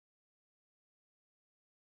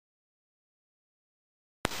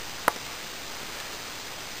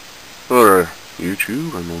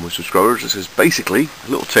YouTube and all my subscribers. This is basically a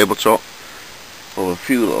little tabletop of a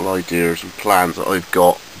few little ideas and plans that I've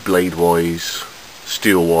got blade wise,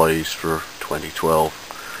 steel wise for 2012.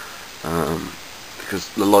 Because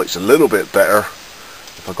the light's a little bit better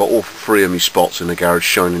if I got all three of me spots in the garage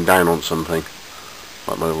shining down on something,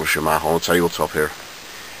 like my little Shamaha on a tabletop here.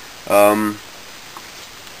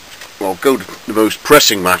 Well, go to the most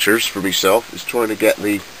pressing matters for myself is trying to get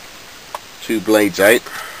the two blades out.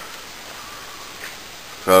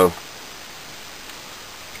 So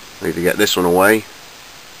I need to get this one away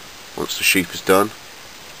once the sheath is done,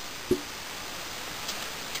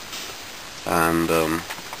 and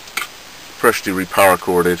freshly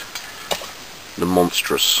reparacord the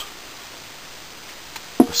monstrous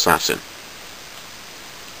Assassin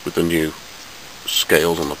with the new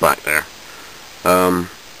scales on the back there.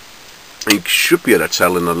 You should be able to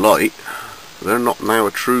tell in the light they're not now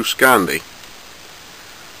a true Scandi.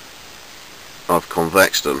 I've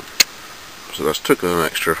convexed them, so that's took an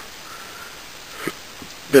extra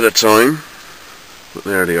bit of time, but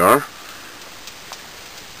there they are.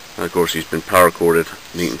 And of course he's been paracorded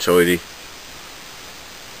neat and tidy,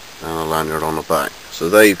 and a lanyard on the back. So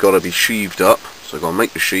they've got to be sheathed up, so I've got to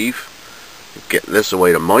make the sheath, get this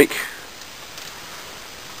away to Mike,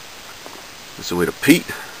 this away to Pete,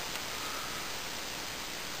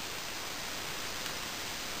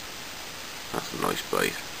 that's a nice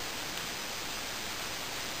blade.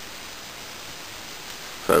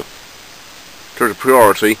 So, in terms of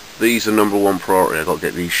priority, these are number one priority. I've got to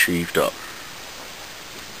get these sheathed up.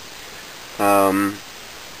 And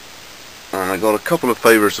I got a couple of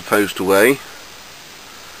favours to post away.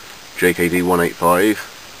 JKD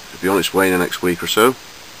 185. It'll be on its way in the next week or so.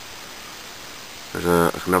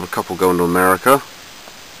 I can have a couple going to America.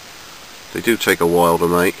 They do take a while to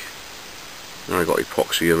make. And I got to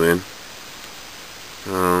epoxy them in.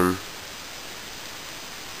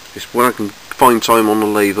 It's when I can find time on the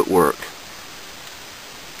lathe at work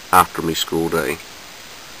after my school day.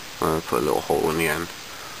 Put a little hole in the end.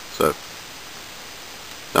 So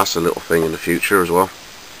that's a little thing in the future as well.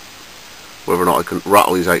 Whether or not I can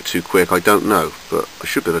rattle these out too quick, I don't know, but I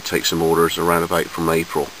should be able to take some orders around about from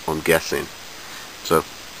April, I'm guessing. So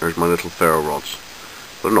there's my little ferro rods.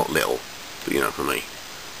 But not little, but you know, for me.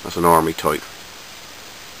 That's an army type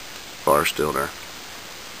bar steel there.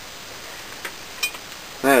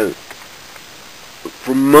 Now,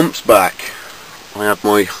 from months back, I had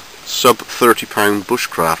my sub £30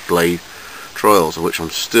 bushcraft blade trials, of which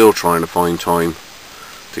I'm still trying to find time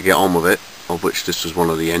to get on with it, of which this was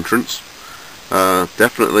one of the entrants.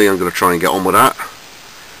 Definitely I'm going to try and get on with that.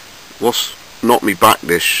 What's knocked me back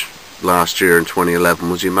this last year in 2011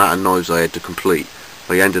 was the amount of knives I had to complete.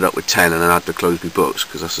 I ended up with 10 and then had to close my books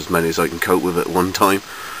because that's as many as I can cope with at one time.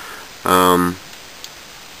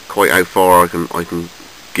 Quite how far I can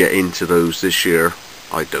get into those this year,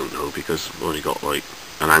 I don't know, because I've only got like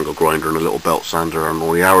an angle grinder and a little belt sander and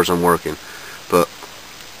all the hours I'm working. But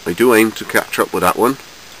I do aim to catch up with that one.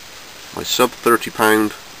 My sub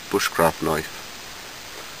 £30 bushcraft knife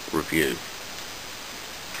review.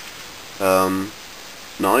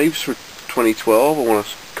 Knives for 2012 I want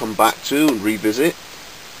to come back to and revisit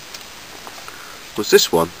was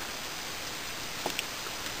this one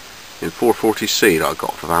in 440C that I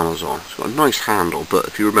got from Amazon. It's got a nice handle, but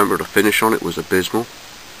if you remember, the finish on it was abysmal.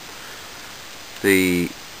 The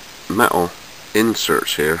metal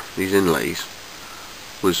inserts here, these inlays,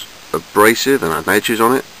 was abrasive and had edges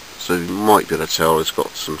on it, so you might be able to tell it's got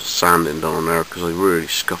some sanding done on there because I really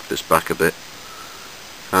scuffed this back a bit.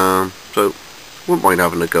 So wouldn't mind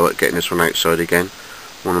having a go at getting this one outside again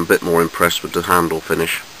when I'm a bit more impressed with the handle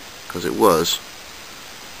finish, because it was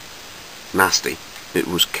nasty. It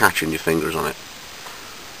was catching your fingers on it.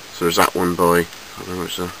 So there's that one by, I don't know,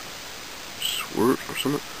 it's a Swert or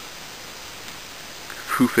something.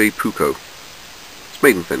 Pufe Puko. It's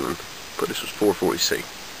made in Finland, but this was 440C.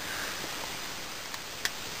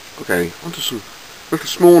 Okay, onto some little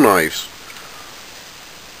small knives.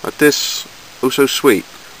 Like this Oh So Sweet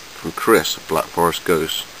from Chris at Black Forest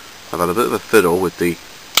Ghost. I've had a bit of a fiddle with the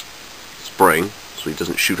spring, so he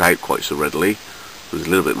doesn't shoot out quite so readily. It was a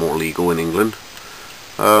little bit more legal in England.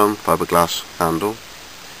 Fiberglass handle,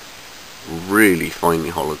 really finely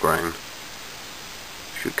hollow ground.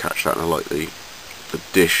 Should catch that in like the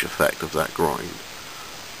dish effect of that grind.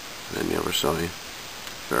 And then the other side,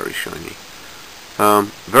 very shiny.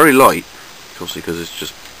 Very light, obviously because it's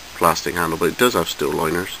just plastic handle, but it does have steel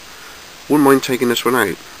liners. Wouldn't mind taking this one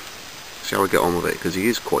out. See how I get on with it, because he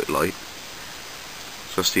is quite light.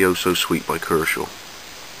 So that's the Oh So Sweet by Kershaw.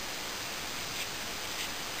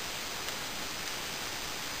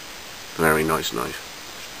 Very nice knife.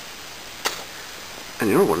 And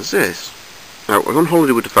the other one is this. Now, I was on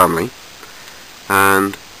holiday with the family,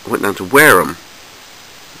 and I went down to Wareham,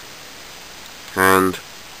 and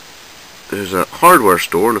there's a hardware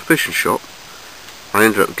store and a fishing shop. I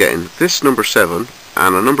ended up getting this number 7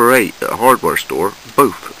 and a number 8 at a hardware store,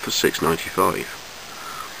 both for £6.95.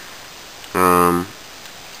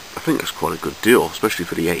 I think that's quite a good deal, especially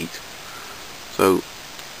for the 8. So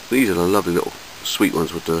these are the lovely little sweet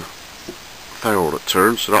ones with the ferrule that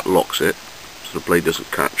turns, so that locks it, so the blade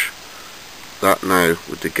doesn't catch. That now,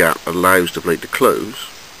 with the gap, allows the blade to close.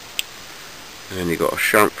 And then you've got a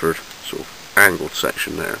chamfered sort of angled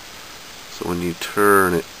section there. So when you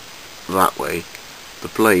turn it that way, the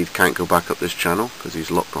blade can't go back up this channel because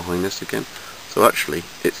he's locked behind this again. So actually,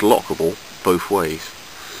 it's lockable both ways.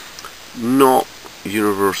 Not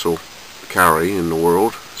universal carry in the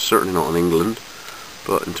world, certainly not in England,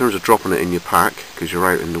 but in terms of dropping it in your pack because you're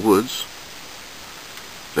out in the woods,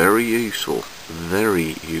 very useful,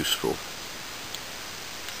 very useful.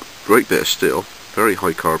 Great bit of steel, very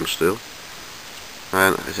high carbon steel,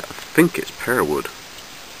 and I think it's pear wood,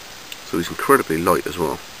 so it's incredibly light as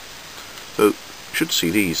well. So you should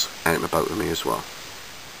see these out and about with me as well.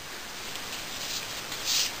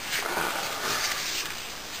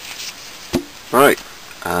 Right,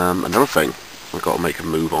 another thing I've got to make a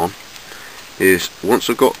move on is once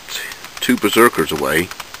I've got 2 berserkers away,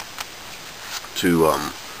 2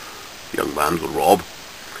 young man with Rob,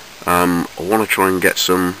 I want to try and get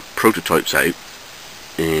some prototypes out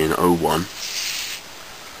in 01.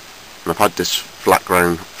 And I've had this flat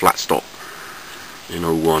ground flat stock in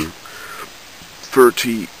 01,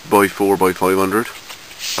 30 by 4 by 500.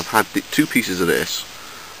 I've had 2 pieces of this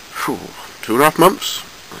for 2.5 months.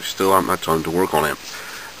 I still haven't had time to work on it.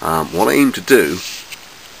 What I aim to do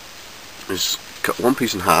is cut one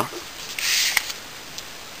piece in half.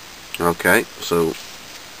 Okay, so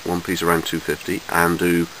one piece around 250, and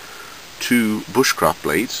do 2 bushcraft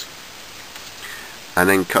blades, and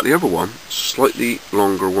then cut the other one slightly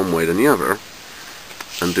longer one way than the other,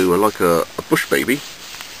 and do like a bush baby,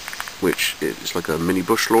 which is like a mini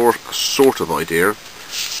bush lore sort of idea,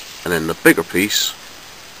 and then the bigger piece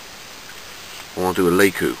I want to do a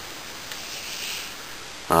Leiku.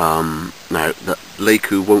 Now that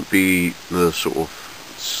Leiku won't be the sort of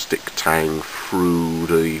stick tang through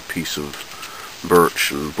the piece of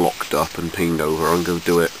birch and blocked up and peened over. I'm going to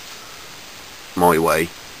do it my way,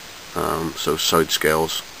 so side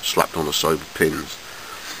scales slapped on the side with pins,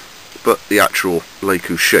 but the actual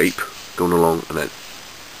Leiku shape going along, and then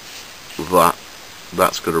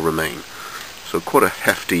that's going to remain. So quite a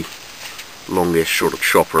hefty, longish sort of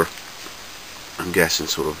chopper. I'm guessing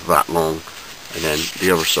sort of that long, and then the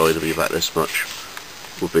other side will be about this much.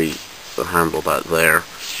 Will be the handle about there,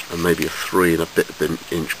 and maybe a 3 and a bit of an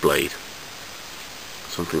inch blade,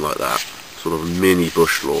 something like that. Sort of mini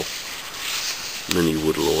bush lore, mini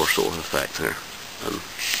wood lore sort of effect there. And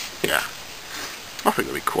yeah, I think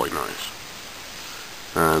it'll be quite nice.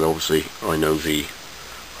 And obviously I know the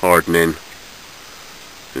hardening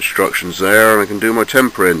instructions there, and I can do my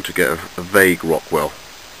tempering to get a vague Rockwell.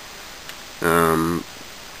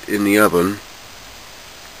 In the oven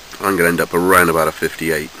I'm going to end up around about a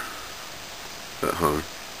 58 at home.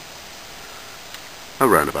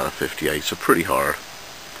 Around about a 58, so pretty hard.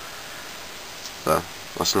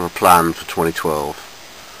 That's another plan for 2012.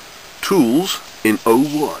 Tools in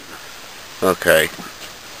 01. Okay,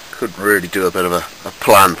 could really do a bit of a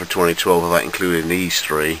plan for 2012 without including these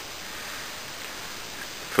 3.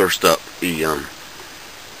 First up, the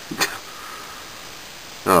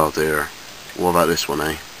oh dear, what about this one,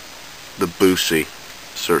 eh? The Boosie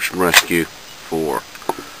Search and Rescue 4.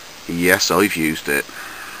 Yes, I've used it.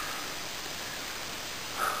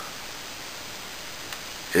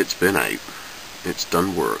 It's been out. It's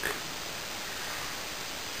done work.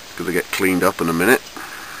 It's going to get cleaned up in a minute,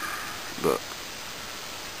 but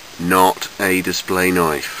not a display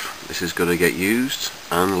knife. This is going to get used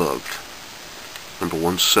and loved. Number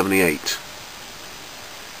 178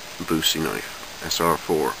 Boosie knife,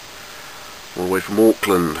 SR4, all the way from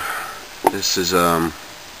Auckland. This is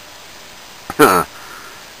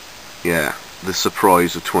yeah, the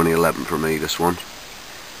surprise of 2011 for me, this one.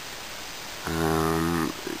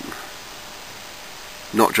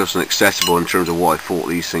 Not just inaccessible in terms of what I thought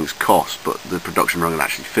these things cost, but the production run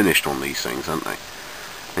actually finished on these things, haven't they?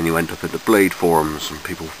 And you end up in the blade forums and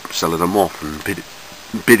people selling them off and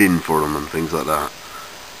bidding for them and things like that.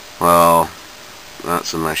 Well,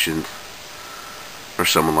 that's unless you there's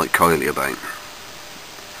someone like Kylie about.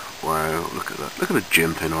 Wow, look at that. Look at the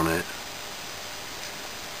gem pin on it.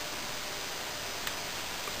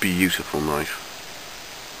 Beautiful knife.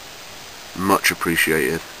 Much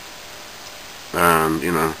appreciated. and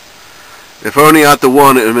you know, if I only had the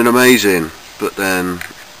one it would have been amazing, but then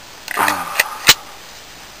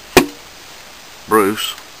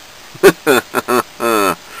Bruce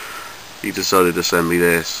he decided to send me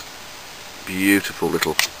this beautiful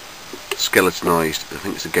little skeletonized, I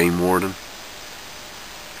think it's a Game Warden,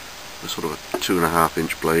 a sort of a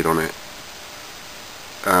 2.5-inch blade on it.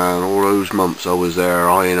 And all those months I was there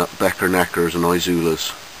eyeing up Becker Neckers and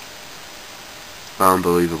Izulas.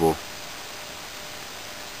 Unbelievable.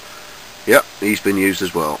 Yep, he's been used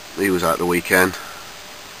as well. He was out the weekend,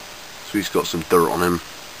 so he's got some dirt on him.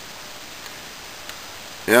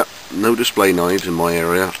 Yep, no display knives in my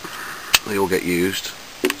area. They all get used.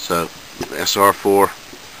 So SR4,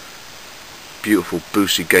 beautiful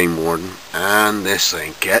boosty Game Warden, and this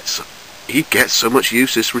thing gets so much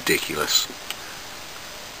use, it's ridiculous.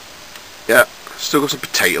 Yeah, still got some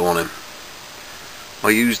potato on him.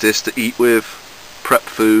 I use this to eat with, prep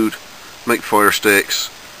food, make fire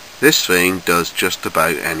sticks. This thing does just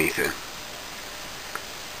about anything.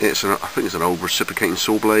 I think it's an old reciprocating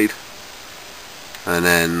saw blade. And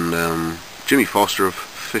then Jimmy Foster of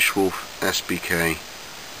Fishwolf SBK,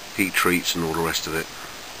 heat treats and all the rest of it.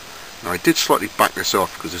 Now I did slightly back this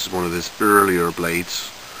off because this is one of his earlier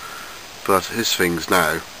blades, but his thing's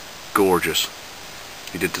now gorgeous.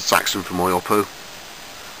 He did the Saxon for my Oppo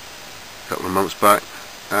a couple of months back,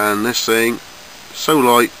 and this thing, so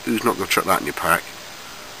light, who's not going to chuck that in your pack?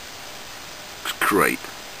 It's great.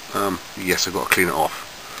 Yes, I've got to clean it off,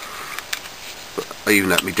 but I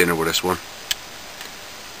even had me dinner with this one.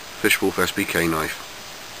 Fishwolf SBK knife.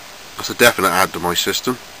 That's a definite add to my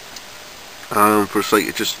system. For a sake,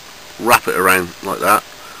 you just wrap it around like that,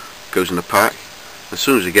 goes in the pack. As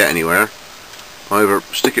soon as you get anywhere, I either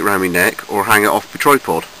stick it around my neck or hang it off the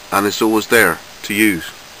tripod, and it's always there to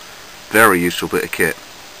use. Very useful bit of kit.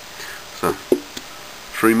 So,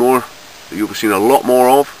 3 more that you'll be seeing a lot more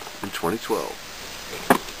of in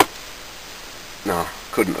 2012. Now,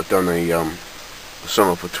 couldn't have done a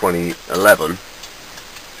summer for 2011,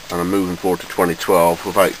 and I'm moving forward to 2012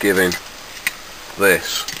 without giving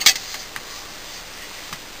this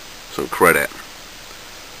some credit.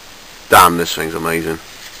 Damn, this thing's amazing.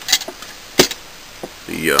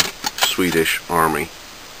 The Swedish Army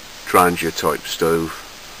Trangia type stove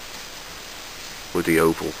with the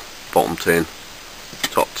oval bottom tin,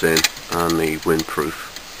 top tin, and the windproof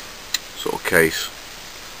sort of case.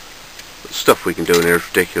 The stuff we can do in here is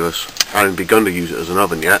ridiculous. I haven't begun to use it as an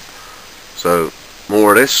oven yet, so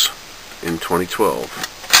more of this in 2012.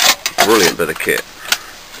 Brilliant bit of kit.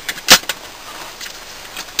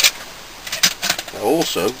 Now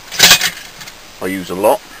also, I use a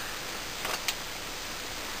lot,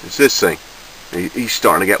 is this thing. He's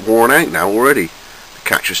starting to get worn out now already. The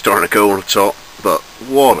catch is starting to go on the top, but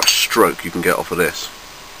what a stroke you can get off of this.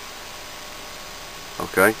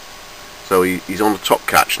 Okay, so he's on the top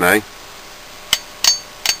catch now.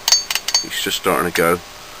 He's just starting to go,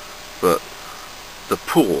 but the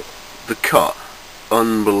pull, the cut,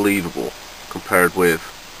 unbelievable compared with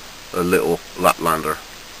a little Laplander.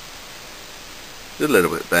 He's a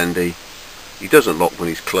little bit bendy. He doesn't lock when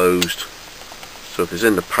he's closed, so if he's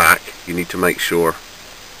in the pack you need to make sure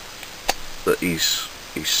that he's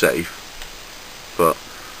safe. But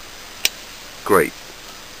great,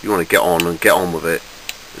 you want to get on with it.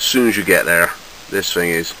 As soon as you get there, this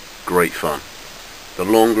thing is great fun. The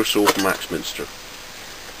longer saw from Axminster.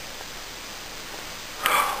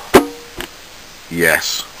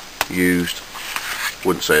 Yes, used,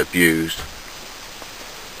 wouldn't say abused,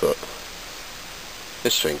 but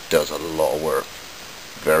this thing does a lot of work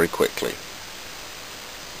very quickly.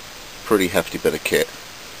 Pretty hefty bit of kit,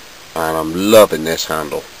 and I'm loving this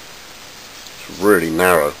handle. It's really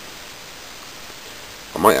narrow.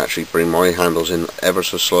 I might actually bring my handles in ever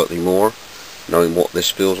so slightly more, knowing what this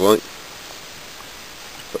feels like.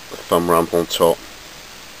 Put the thumb ramp on top.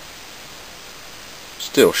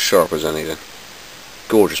 Still sharp as anything.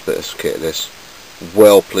 Gorgeous bit of kit this.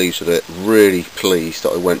 Well pleased with it. Really pleased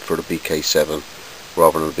that I went for the BK7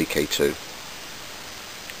 rather than the BK2.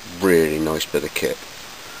 Really nice bit of kit.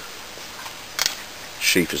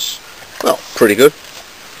 Sheath is, well, pretty good.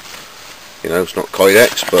 You know, it's not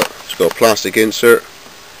Kydex, but it's got a plastic insert.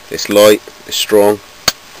 It's light, it's strong,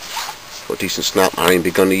 got a decent snap. I ain't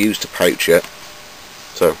begun to use the pouch yet,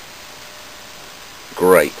 so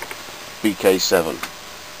great. BK7,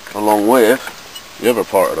 along with the other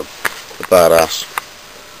part of the badass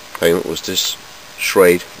payment was this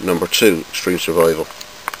Schrade number 2 Extreme Survival.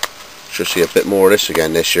 Should see a bit more of this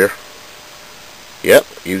again this year. Yep,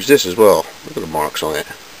 use this as well. Look at the marks on it.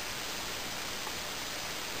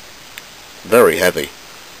 Very heavy.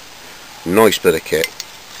 Nice bit of kit.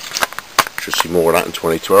 Should Should see more of that in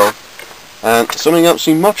 2012. And something I haven't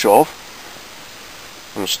seen much of,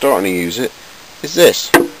 I'm starting to use it, is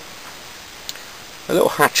this. A little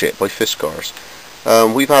hatchet by Fiskars.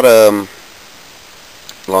 We've had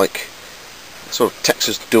like sort of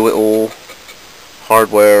Texas do-it-all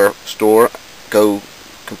hardware store go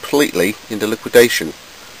completely into liquidation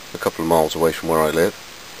a couple of miles away from where I live,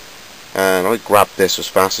 and I grabbed this as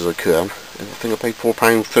fast as I could, and I think I paid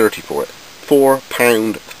 £4.30 for it.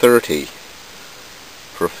 £4.30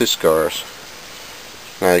 for a Fiskars.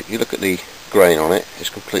 Now you look at the grain on it, it's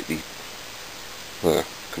completely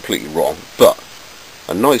wrong, but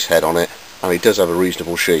a nice head on it, and it does have a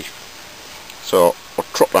reasonable sheath. So I'll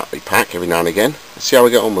drop that in my pack every now and again and see how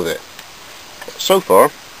we get on with it. So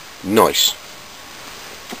far, nice.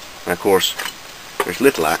 And of course, there's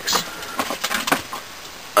Little Axe,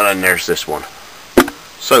 and then there's this one.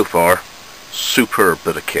 So far, superb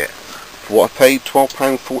bit of kit. For what I paid,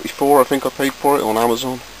 £12.44 I think I paid for it on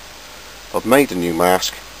Amazon. I've made a new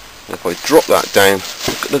mask, and if I drop that down,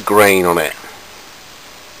 look at the grain on it.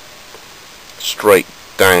 Straight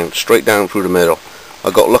down through the middle.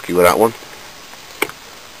 I got lucky with that one.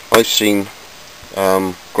 I've seen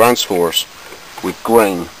Grand Spores with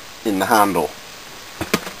grain in the handle,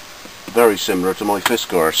 very similar to my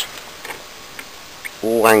Fiskars,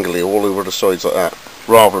 all angly all over the sides like that,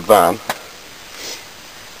 rather than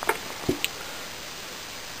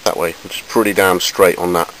that way, which is pretty damn straight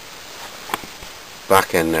on that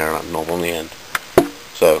back end there, that knob on the end.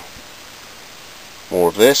 So more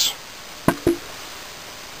of this,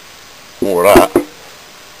 more of that,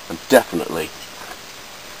 and definitely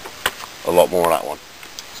a lot more of that one.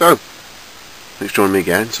 So thanks for joining me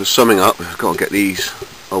again. So summing up, I've got to get these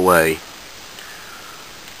away.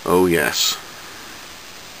 Oh yes,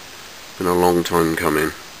 been a long time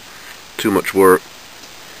coming. Too much work,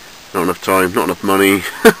 not enough time, not enough money.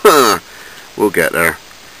 We'll get there,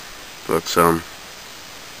 but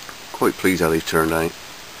quite pleased how they've turned out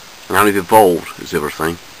and how they've evolved is the other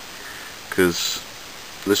thing, because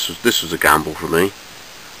this was a gamble for me,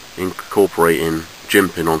 incorporating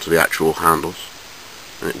jimping onto the actual handles,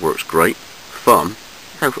 and it works great. Thumb,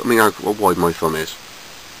 I mean how wide my thumb is,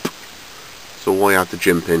 so why have the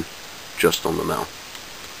jimping just on the metal?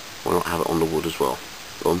 Why not have it on the wood as well?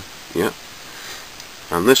 Yeah.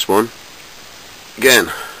 And this one,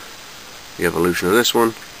 again, the evolution of this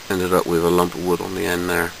one ended up with a lump of wood on the end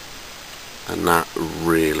there, and that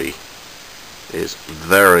really is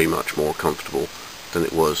very much more comfortable than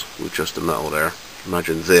it was with just the metal there.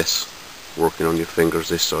 Imagine this working on your fingers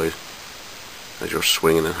this side as you're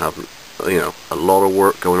swinging and having, you know, a lot of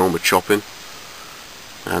work going on with chopping.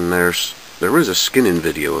 And there is a skinning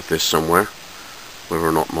video of this somewhere, whether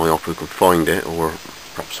or not my opera can find it, or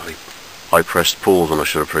perhaps I pressed pause and I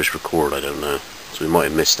should have pressed record, I don't know, so we might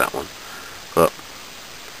have missed that one. But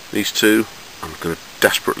these two, I'm going to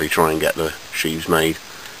desperately try and get the sheaves made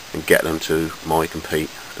and get them to my compete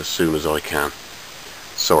as soon as I can.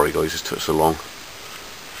 Sorry guys, this took so long.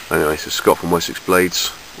 Anyway, so Scott from Wessex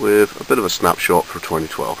Blades with a bit of a snapshot for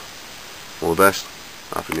 2012. All the best.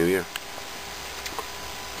 Happy New Year.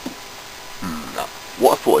 Now,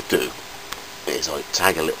 what I thought I'd do is I'd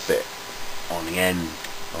tag a little bit on the end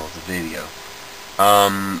of the video,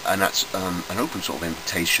 and that's an open sort of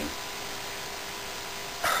invitation.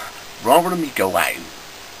 Rather than me go out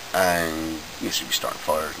and be starting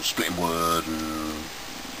fires and splitting wood and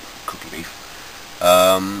cooking beef,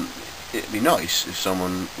 it'd be nice if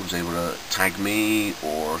someone was able to tag me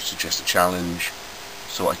or suggest a challenge,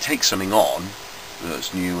 so I take something on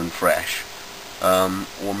that's new and fresh,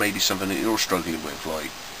 or maybe something that you're struggling with,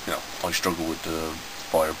 like, you know, I struggle with the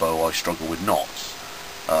fire bow, I struggle with knots.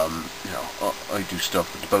 You know, I do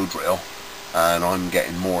stuff with the bow drill, and I'm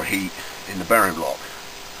getting more heat in the bearing block.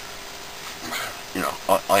 You know,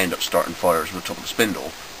 I end up starting fires with the top of the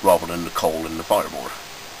spindle rather than the coal in the fireboard.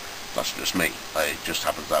 That's just me. It just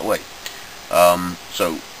happens that way.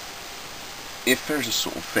 So, if there's a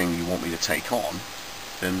sort of thing you want me to take on,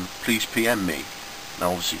 then please PM me.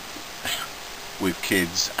 Now, obviously, with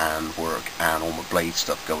kids and work and all my blade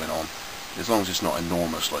stuff going on, as long as it's not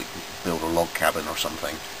enormous, like build a log cabin or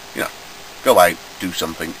something, you know, go out, do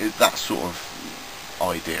something, that sort of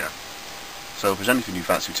idea. So if there's anything you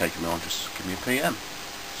fancy taking me on, just give me a PM.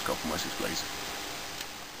 Scott from Wessex Blades.